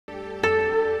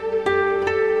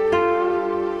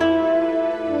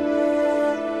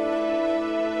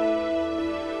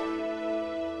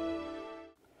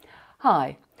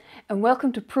Hi, and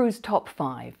welcome to Pru's Top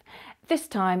 5. This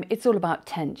time it's all about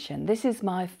tension. This is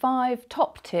my 5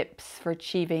 top tips for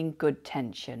achieving good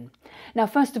tension. Now,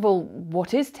 first of all,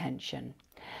 what is tension?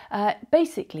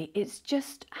 Basically, it's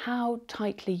just how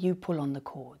tightly you pull on the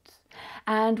cords.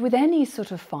 And with any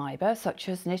sort of fibre, such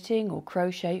as knitting or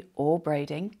crochet or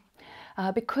braiding,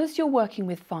 because you're working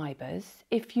with fibres,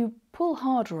 if you pull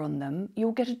harder on them,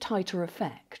 you'll get a tighter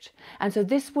effect. And so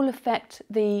this will affect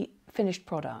the finished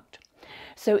product.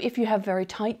 So if you have very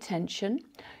tight tension,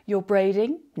 your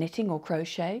braiding, knitting or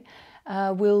crochet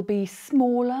will be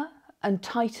smaller and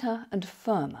tighter and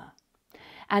firmer.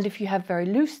 And if you have very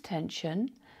loose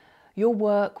tension, your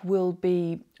work will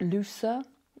be looser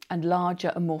and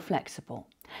larger and more flexible.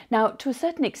 Now, to a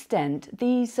certain extent,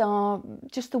 these are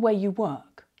just the way you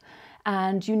work.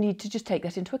 And you need to just take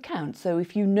that into account. So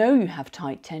if you know you have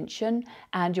tight tension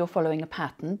and you're following a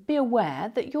pattern, be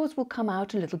aware that yours will come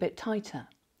out a little bit tighter.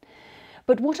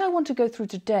 But what I want to go through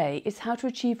today is how to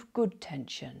achieve good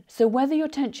tension. So whether your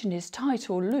tension is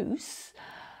tight or loose,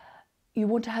 you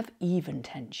want to have even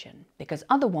tension, because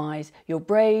otherwise your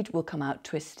braid will come out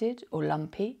twisted or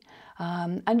lumpy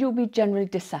and you'll be generally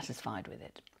dissatisfied with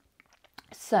it.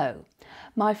 So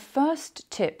my first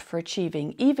tip for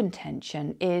achieving even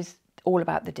tension is all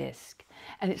about the disc,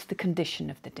 and it's the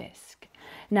condition of the disc.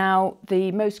 Now,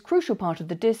 the most crucial part of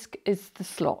the disc is the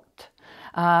slot.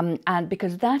 And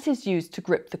because that is used to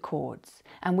grip the cords.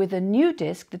 And with a new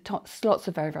disc, the slots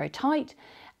are very, very tight.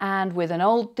 And with an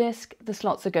old disc, the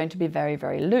slots are going to be very,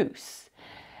 very loose.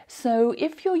 So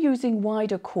if you're using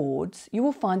wider cords, you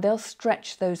will find they'll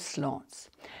stretch those slots.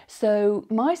 So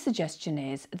my suggestion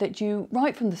is that you,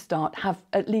 right from the start, have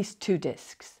at least 2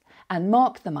 discs and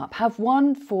mark them up. Have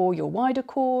one for your wider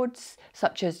cords,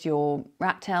 such as your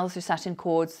rat tails, your satin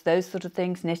cords, those sort of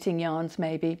things, knitting yarns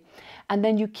maybe. And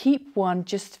then you keep one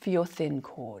just for your thin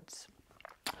cords.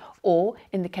 Or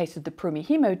in the case of the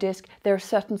Prumihimo disc, there are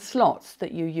certain slots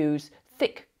that you use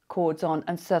thick cords on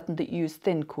and certain that you use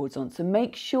thin cords on. So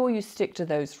make sure you stick to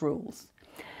those rules.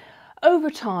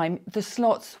 Over time, the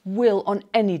slots will, on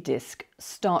any disc,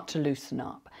 start to loosen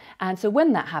up. And so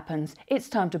when that happens, it's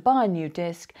time to buy a new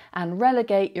disc and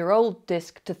relegate your old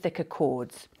disc to thicker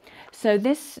cords. So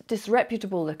this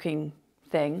disreputable looking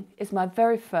thing is my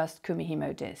very first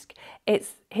Kumihimo disc.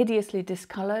 It's hideously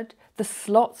discoloured, the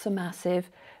slots are massive,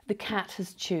 the cat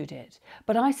has chewed it,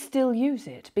 but I still use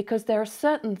it because there are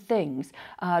certain things,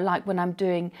 like when I'm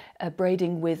doing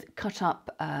braiding with cut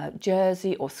up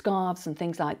jersey or scarves and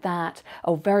things like that,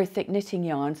 or very thick knitting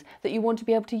yarns, that you want to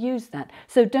be able to use that.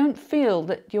 So don't feel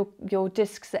that your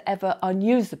discs are ever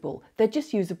unusable. They're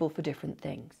just usable for different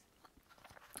things.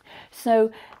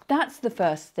 So that's the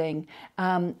first thing,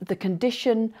 the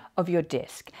condition of your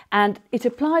disc. And it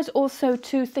applies also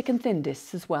to thick and thin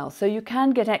discs as well. So you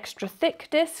can get extra thick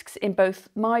discs in both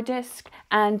my disc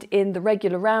and in the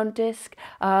regular round disc.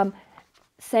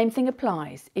 Same thing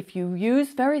applies. If you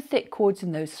use very thick cords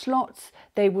in those slots,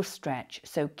 they will stretch.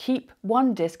 So keep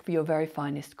one disc for your very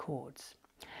finest cords.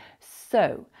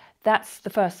 So that's the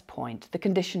first point, the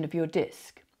condition of your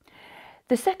disc.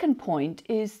 The second point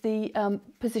is the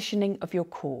positioning of your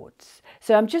cords.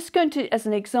 So I'm just going to, as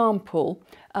an example,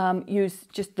 use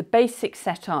just the basic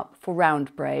setup for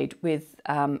round braid with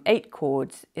 8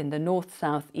 cords in the north,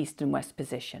 south, east and west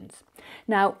positions.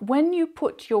 Now, when you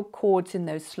put your cords in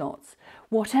those slots,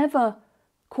 whatever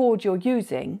cord you're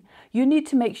using, you need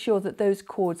to make sure that those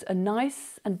cords are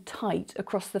nice and tight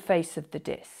across the face of the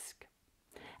disc.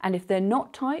 And if they're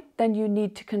not tight, then you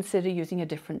need to consider using a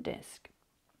different disc.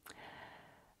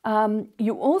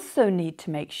 You also need to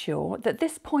make sure that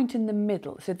this point in the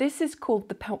middle, so this is called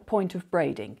the point of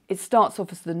braiding. It starts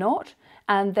off as the knot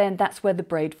and then that's where the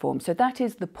braid forms. So that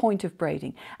is the point of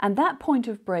braiding. And that point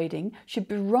of braiding should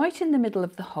be right in the middle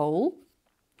of the hole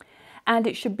and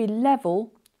it should be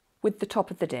level with the top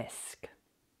of the disc.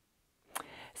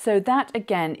 So that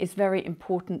again is very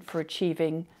important for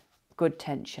achieving good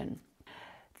tension.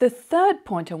 The third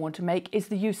point I want to make is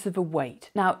the use of a weight.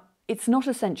 Now, it's not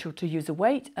essential to use a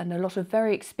weight and a lot of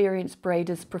very experienced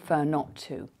braiders prefer not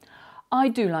to. I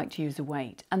do like to use a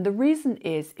weight and the reason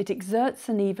is it exerts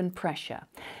an even pressure,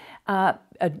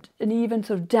 an even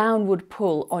sort of downward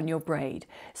pull on your braid.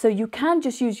 So you can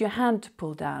just use your hand to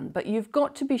pull down, but you've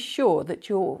got to be sure that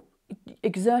you're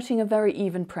exerting a very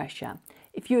even pressure.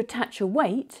 If you attach a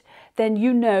weight, then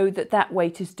you know that that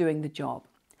weight is doing the job,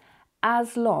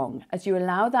 as long as you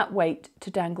allow that weight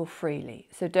to dangle freely.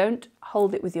 So don't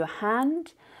hold it with your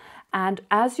hand, and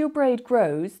as your braid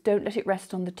grows, don't let it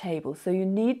rest on the table. So you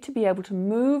need to be able to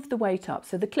move the weight up.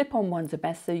 So the clip-on ones are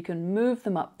best, so you can move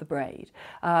them up the braid,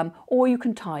 or you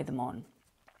can tie them on.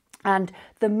 And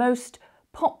the most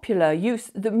popular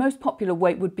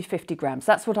weight would be 50 grams.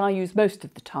 That's what I use most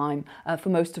of the time for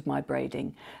most of my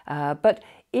braiding. But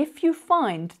if you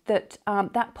find that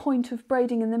that point of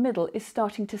braiding in the middle is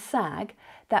starting to sag,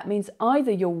 that means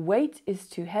either your weight is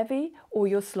too heavy or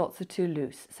your slots are too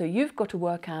loose. So you've got to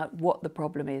work out what the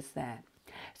problem is there.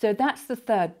 So that's the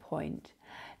third point.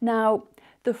 Now,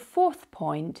 the fourth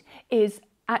point is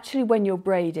actually when you're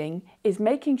braiding is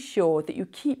making sure that you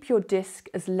keep your disc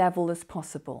as level as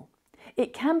possible.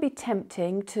 It can be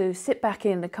tempting to sit back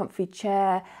in the comfy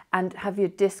chair and have your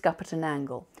disc up at an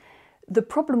angle. The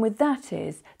problem with that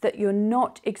is that you're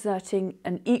not exerting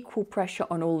an equal pressure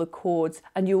on all the cords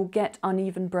and you'll get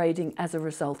uneven braiding as a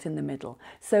result in the middle.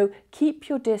 So keep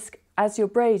your disc as you're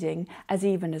braiding as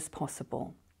even as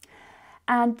possible.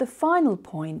 And the final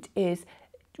point is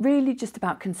really just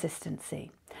about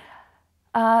consistency.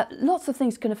 Lots of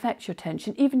things can affect your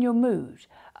tension, even your mood.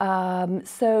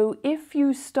 So if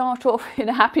you start off in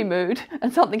a happy mood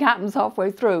and something happens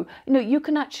halfway through, you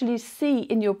can actually see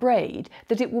in your braid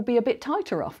that it will be a bit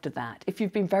tighter after that if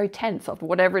you've been very tense after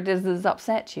whatever it is that has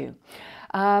upset you.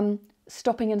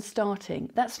 Stopping and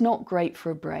starting, that's not great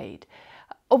for a braid.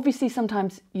 Obviously,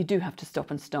 sometimes you do have to stop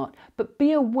and start, but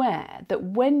be aware that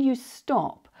when you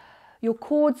stop, your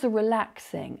cords are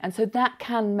relaxing, and so that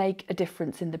can make a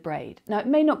difference in the braid. Now, it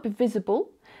may not be visible,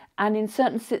 and in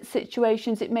certain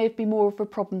situations it may be more of a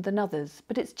problem than others,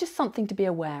 but it's just something to be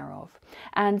aware of.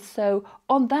 And so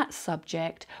on that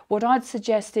subject, what I'd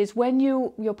suggest is when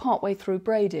you're partway through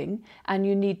braiding and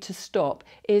you need to stop,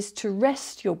 is to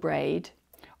rest your braid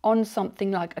on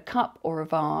something like a cup or a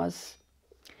vase,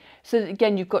 so that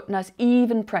again you've got nice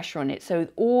even pressure on it, so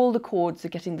all the cords are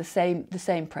getting the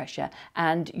same pressure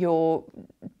and your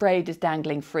braid is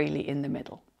dangling freely in the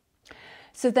middle.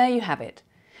 So there you have it.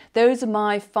 Those are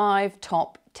my 5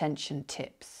 top tension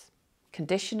tips.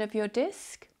 Condition of your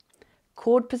disc,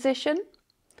 cord position,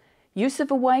 use of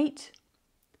a weight,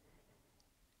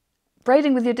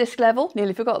 braiding with your disc level,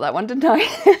 nearly forgot that one, didn't I?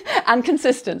 And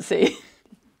consistency.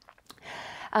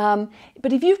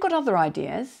 But if you've got other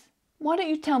ideas, why don't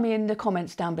you tell me in the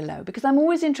comments down below, because I'm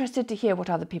always interested to hear what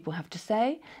other people have to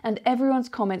say, and everyone's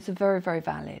comments are very, very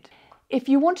valid. If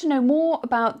you want to know more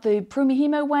about the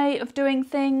Prumihimo way of doing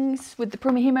things with the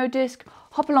Prumihimo disc,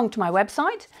 hop along to my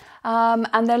website,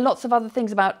 and there are lots of other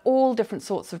things about all different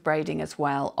sorts of braiding as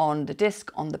well on the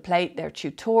disc, on the plate. There are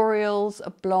tutorials,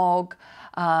 a blog,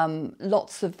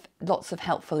 lots of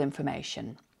helpful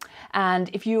information. And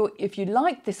if you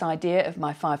like this idea of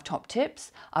my 5 top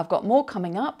tips, I've got more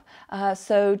coming up.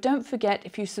 So don't forget,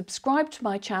 if you subscribe to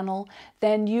my channel,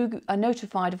 then you are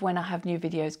notified of when I have new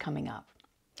videos coming up.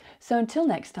 So until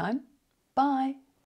next time, bye.